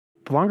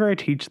The longer I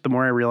teach, the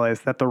more I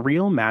realize that the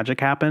real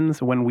magic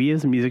happens when we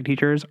as music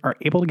teachers are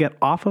able to get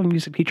off of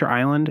Music Teacher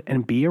Island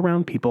and be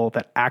around people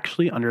that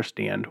actually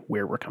understand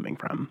where we're coming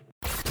from.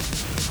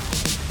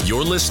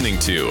 You're listening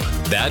to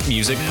That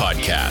Music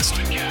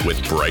Podcast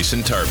with Bryson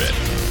Tarvett,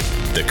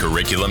 the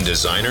curriculum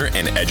designer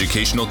and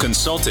educational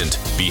consultant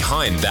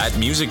behind That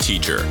Music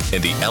Teacher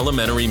and the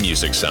Elementary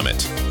Music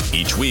Summit.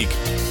 Each week,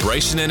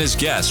 Bryson and his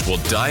guests will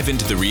dive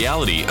into the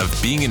reality of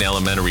being an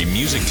elementary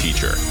music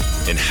teacher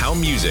and how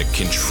music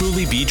can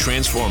truly be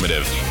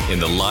transformative in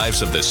the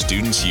lives of the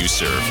students you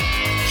serve.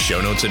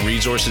 Show notes and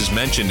resources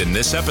mentioned in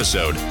this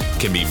episode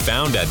can be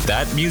found at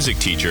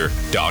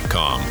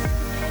thatmusicteacher.com.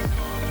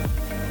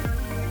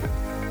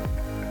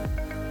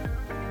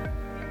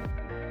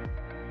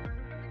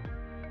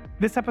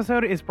 This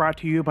episode is brought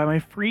to you by my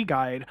free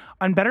guide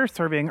on better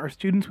serving our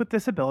students with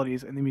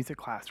disabilities in the music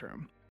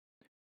classroom.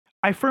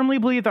 I firmly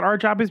believe that our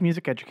job as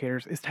music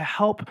educators is to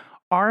help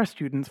our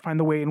students find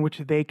the way in which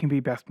they can be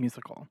best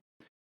musical.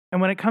 And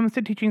when it comes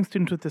to teaching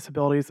students with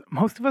disabilities,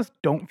 most of us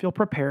don't feel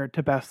prepared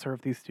to best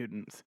serve these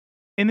students.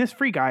 In this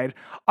free guide,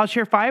 I'll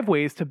share 5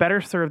 ways to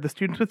better serve the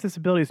students with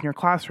disabilities in your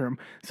classroom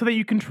so that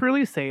you can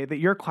truly say that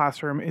your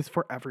classroom is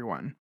for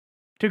everyone.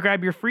 To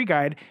grab your free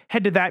guide,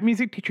 head to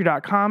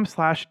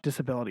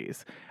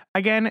thatmusicteacher.com/disabilities.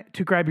 Again,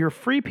 to grab your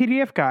free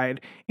PDF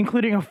guide,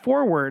 including a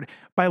foreword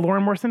by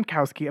Lauren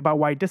Morsankowski about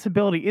why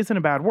disability isn't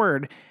a bad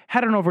word,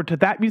 head on over to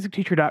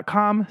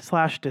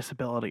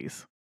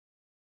thatmusicteacher.com/disabilities.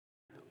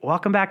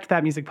 Welcome back to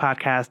That Music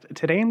Podcast.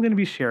 Today I'm going to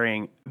be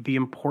sharing the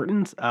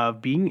importance of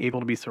being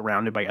able to be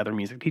surrounded by other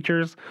music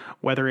teachers,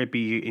 whether it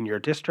be in your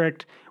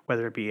district,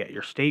 whether it be at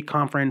your state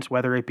conference,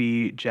 whether it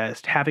be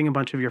just having a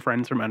bunch of your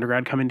friends from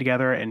undergrad coming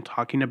together and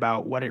talking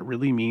about what it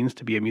really means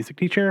to be a music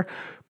teacher.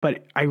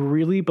 But I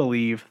really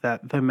believe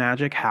that the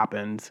magic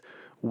happens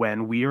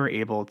when we are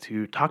able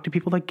to talk to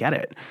people that get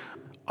it.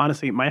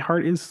 Honestly, my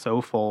heart is so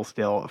full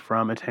still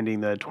from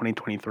attending the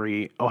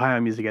 2023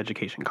 Ohio Music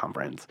Education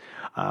Conference.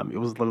 It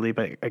was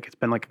literally, it's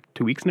been like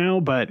 2 weeks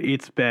now, but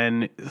it's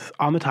been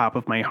on the top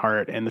of my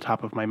heart and the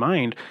top of my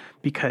mind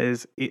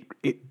because it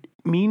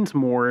means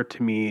more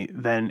to me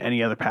than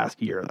any other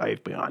past year that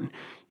I've been on.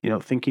 You know,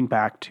 thinking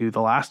back to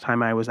the last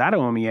time I was at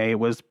OMEA, it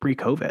was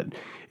pre-COVID.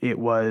 It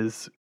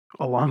was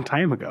a long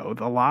time ago.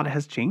 A lot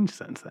has changed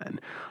since then.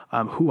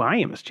 Who I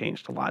am has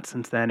changed a lot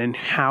since then, and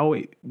how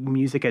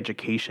music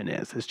education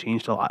has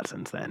changed a lot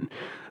since then.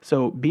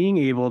 So being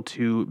able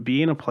to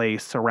be in a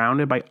place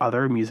surrounded by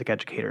other music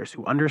educators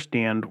who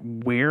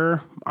understand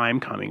where I'm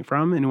coming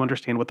from and who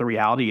understand what the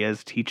reality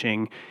is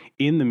teaching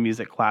in the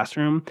music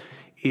classroom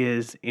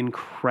is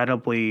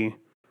incredibly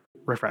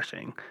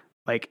refreshing.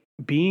 Like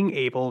being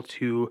able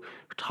to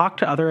talk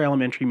to other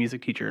elementary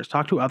music teachers,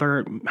 talk to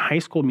other high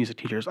school music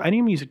teachers,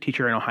 any music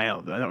teacher in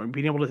Ohio,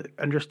 being able to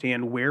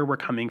understand where we're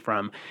coming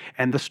from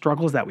and the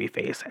struggles that we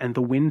face and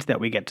the wins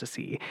that we get to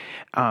see.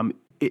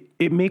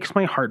 It makes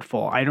my heart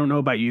full. I don't know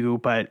about you,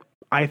 but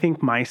I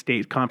think my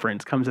state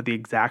conference comes at the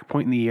exact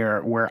point in the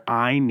year where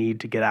I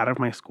need to get out of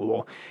my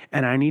school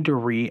and I need to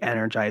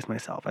re-energize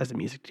myself as a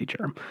music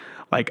teacher.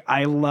 Like,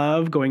 I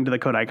love going to the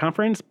Kodai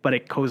conference, but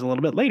it goes a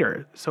little bit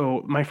later.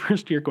 So my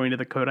first year going to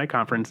the Kodai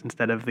conference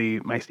instead of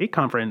my state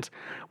conference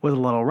was a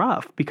little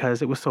rough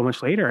because it was so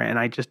much later and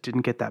I just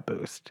didn't get that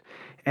boost.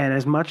 And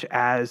as much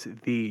as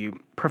the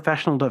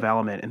professional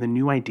development and the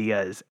new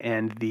ideas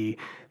and the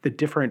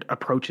different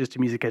approaches to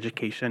music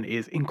education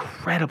is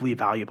incredibly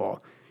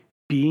valuable,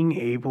 being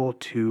able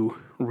to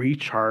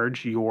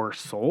recharge your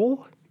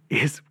soul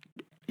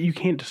you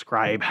can't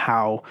describe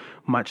how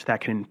much that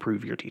can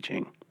improve your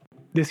teaching.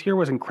 This year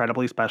was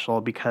incredibly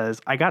special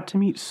because I got to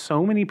meet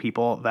so many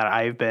people that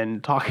I've been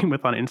talking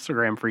with on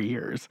Instagram for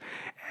years.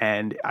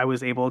 And I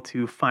was able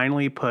to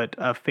finally put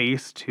a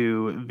face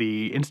to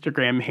the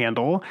Instagram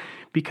handle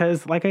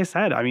because, like I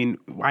said,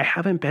 I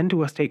haven't been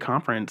to a state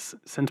conference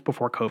since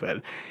before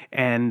COVID.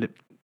 And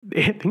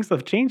things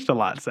have changed a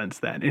lot since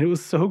then. And it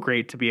was so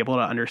great to be able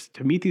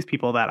to meet these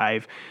people that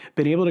I've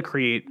been able to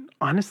create,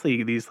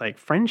 honestly, these like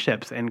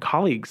friendships and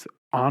colleagues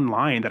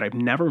online that I've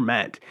never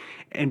met,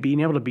 and being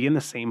able to be in the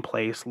same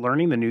place,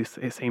 learning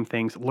the same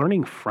things,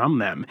 learning from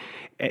them.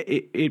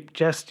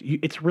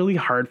 It's really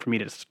hard for me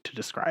to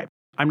describe.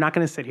 I'm not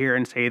going to sit here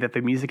and say that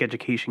the music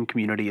education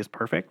community is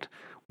perfect.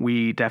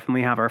 We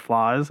definitely have our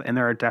flaws, and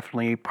there are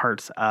definitely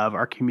parts of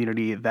our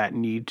community that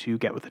need to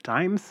get with the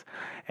times.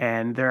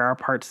 And there are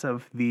parts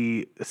of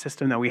the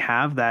system that we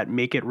have that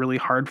make it really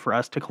hard for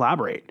us to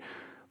collaborate.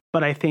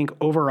 But I think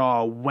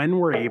overall, when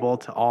we're able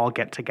to all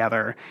get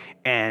together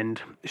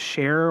and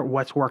share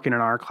what's working in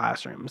our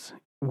classrooms,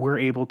 we're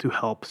able to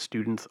help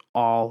students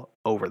all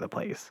over the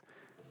place.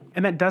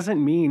 And that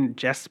doesn't mean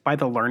just by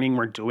the learning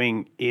we're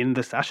doing in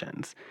the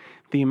sessions.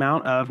 The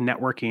amount of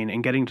networking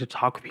and getting to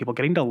talk with people,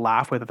 getting to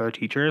laugh with other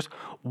teachers,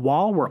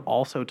 while we're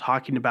also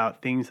talking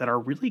about things that are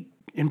really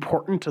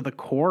important to the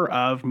core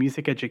of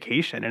music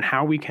education and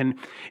how we can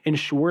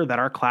ensure that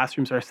our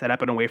classrooms are set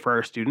up in a way for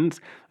our students,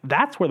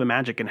 that's where the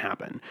magic can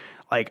happen.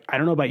 Like, I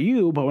don't know about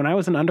you, but when I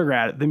was an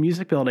undergrad, the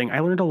music building, I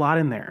learned a lot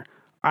in there.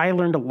 I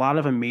learned a lot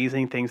of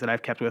amazing things that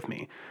I've kept with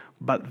me.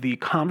 But the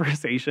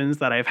conversations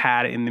that I've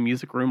had in the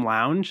music room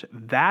lounge,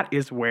 that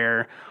is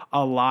where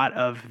a lot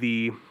of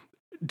the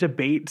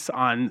debates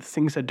on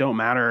things that don't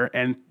matter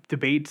and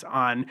debates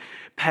on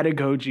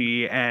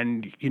pedagogy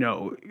and,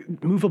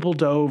 movable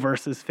do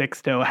versus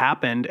fixed do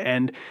happened.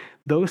 And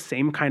those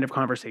same kind of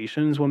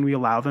conversations, when we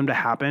allow them to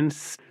happen,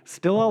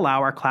 still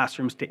allow our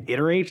classrooms to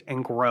iterate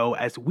and grow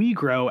as we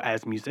grow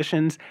as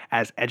musicians,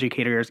 as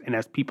educators, and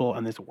as people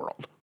in this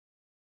world.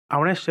 I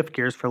want to shift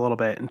gears for a little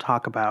bit and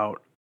talk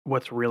about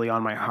what's really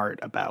on my heart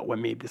about what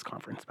made this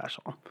conference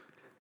special.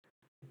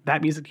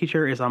 That music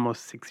teacher is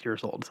almost 6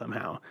 years old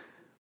somehow,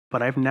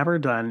 but I've never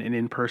done an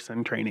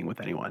in-person training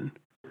with anyone.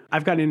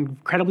 I've gotten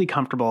incredibly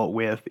comfortable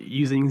with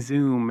using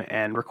Zoom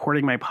and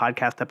recording my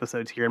podcast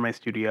episodes here in my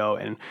studio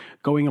and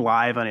going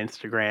live on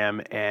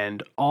Instagram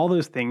and all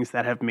those things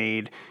that have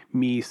made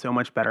me so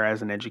much better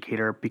as an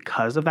educator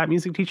because of that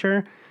music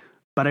teacher,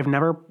 but I've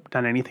never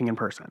done anything in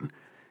person.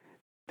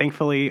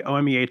 Thankfully,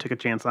 OMEA took a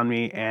chance on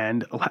me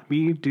and let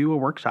me do a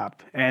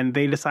workshop, and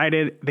they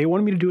decided they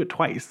wanted me to do it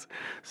twice.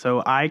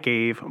 So I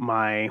gave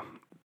my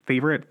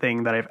favorite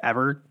thing that I've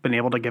ever been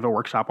able to give a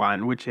workshop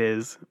on, which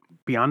is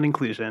Beyond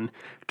Inclusion,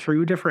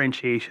 True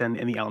Differentiation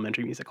in the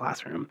Elementary Music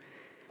Classroom.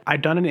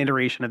 I'd done an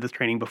iteration of this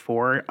training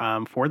before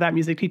for that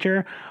music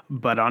teacher,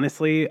 but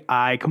honestly,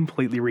 I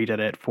completely redid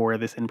it for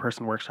this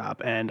in-person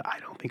workshop, and I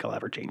don't think I'll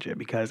ever change it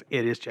because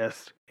it is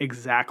just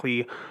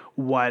exactly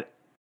what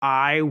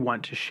I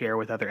want to share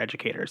with other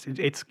educators.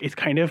 It's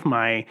kind of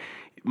my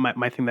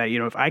thing that,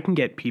 if I can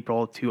get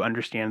people to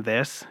understand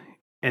this,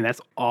 and that's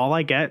all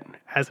I get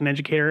as an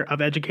educator of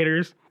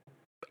educators,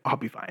 I'll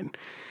be fine.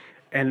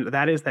 And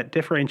that is that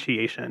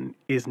differentiation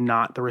is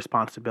not the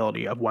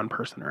responsibility of one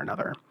person or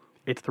another.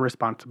 It's the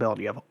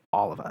responsibility of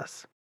all of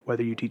us.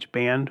 Whether you teach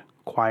band,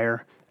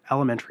 choir,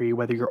 elementary,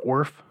 whether you're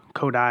ORF,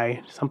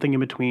 Kodály, something in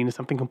between,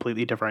 something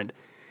completely different,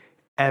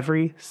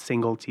 every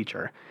single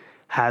teacher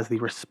has the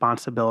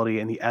responsibility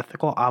and the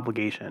ethical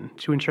obligation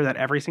to ensure that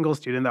every single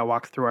student that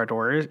walks through our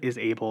doors is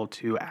able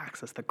to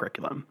access the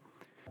curriculum.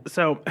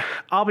 So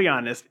I'll be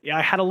honest,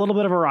 I had a little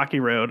bit of a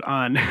rocky road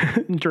on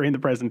during the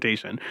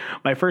presentation.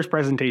 My first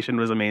presentation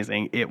was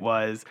amazing. It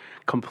was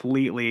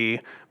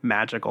completely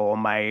magical.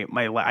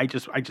 I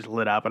just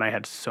lit up and I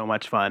had so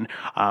much fun.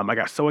 I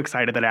got so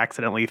excited that I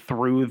accidentally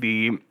threw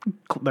the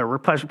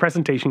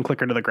presentation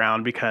clicker to the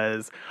ground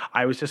because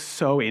I was just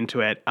so into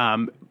it.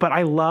 But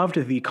I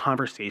loved the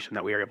conversation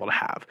that we were able to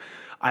have.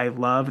 I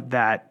loved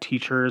that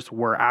teachers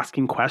were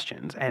asking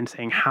questions and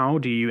saying, how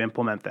do you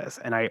implement this?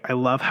 And I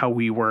love how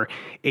we were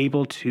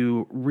able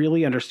to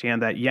really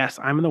understand that, yes,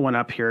 I'm the one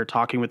up here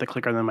talking with the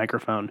clicker and the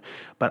microphone,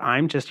 but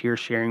I'm just here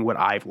sharing what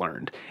I've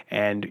learned.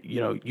 And,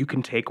 you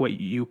can take what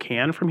you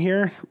can from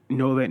here,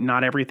 know that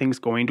not everything's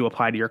going to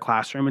apply to your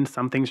classroom, and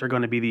some things are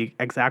going to be the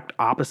exact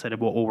opposite of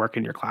what will work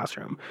in your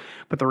classroom.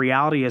 But the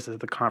reality is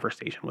that the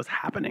conversation was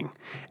happening.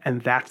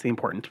 And that's the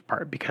important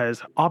part,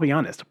 because I'll be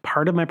honest,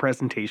 part of my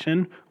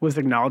presentation was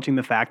acknowledging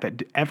the fact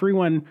that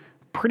everyone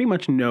pretty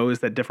much knows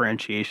that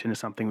differentiation is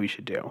something we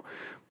should do.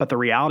 But the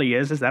reality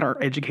is that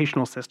our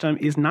educational system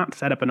is not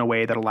set up in a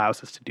way that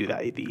allows us to do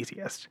that the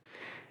easiest.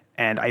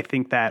 And I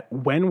think that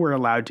when we're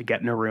allowed to get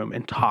in a room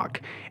and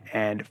talk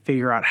and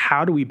figure out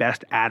how do we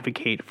best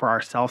advocate for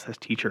ourselves as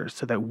teachers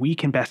so that we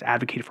can best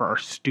advocate for our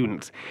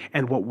students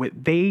and what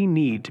they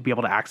need to be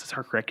able to access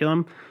our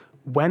curriculum,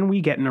 when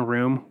we get in a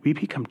room, we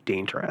become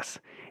dangerous.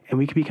 And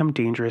we can become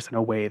dangerous in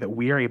a way that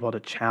we are able to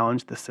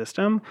challenge the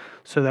system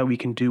so that we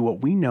can do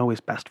what we know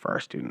is best for our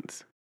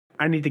students.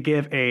 I need to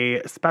give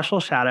a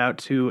special shout out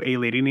to a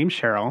lady named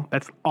Cheryl.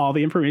 That's all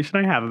the information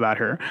I have about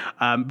her.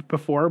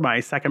 Before my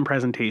second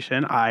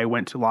presentation, I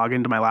went to log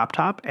into my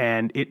laptop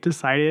and it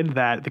decided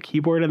that the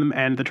keyboard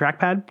and the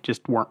trackpad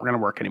just weren't going to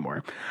work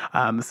anymore.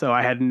 So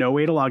I had no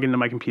way to log into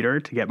my computer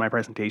to get my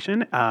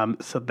presentation.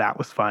 So that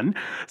was fun.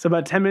 So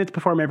about 10 minutes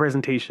before my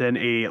presentation,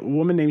 a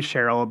woman named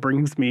Cheryl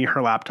brings me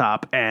her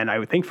laptop, and I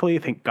would thankfully,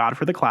 thank God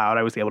for the cloud,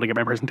 I was able to get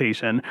my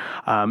presentation.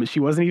 She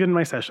wasn't even in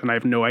my session. I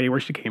have no idea where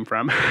she came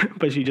from,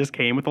 but she just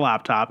came with the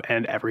laptop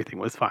and everything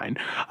was fine.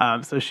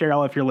 So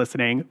Cheryl, if you're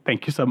listening,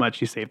 thank you so much.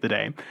 You saved the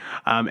day.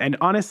 And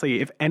honestly,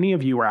 if any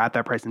of you were at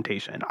that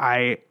presentation,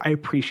 I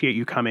appreciate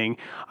you coming,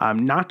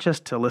 not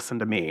just to listen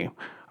to me.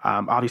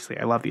 Obviously,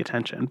 I love the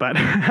attention, but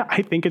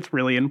I think it's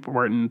really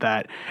important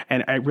that,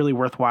 and really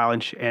worthwhile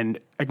and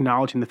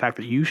acknowledging the fact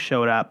that you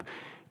showed up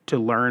to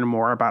learn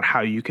more about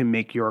how you can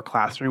make your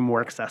classroom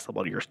more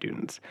accessible to your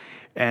students.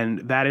 And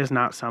that is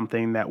not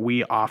something that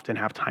we often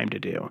have time to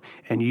do.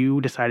 And you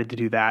decided to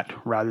do that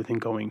rather than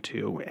going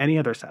to any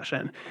other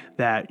session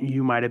that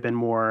you might have been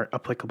more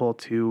applicable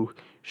to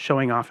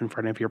showing off in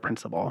front of your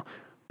principal.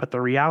 But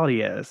the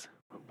reality is,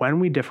 when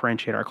we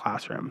differentiate our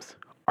classrooms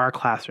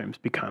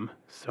become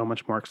so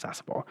much more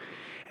accessible.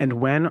 And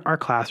when our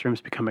classrooms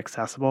become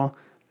accessible,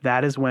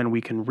 that is when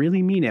we can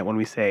really mean it when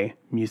we say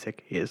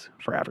music is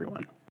for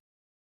everyone.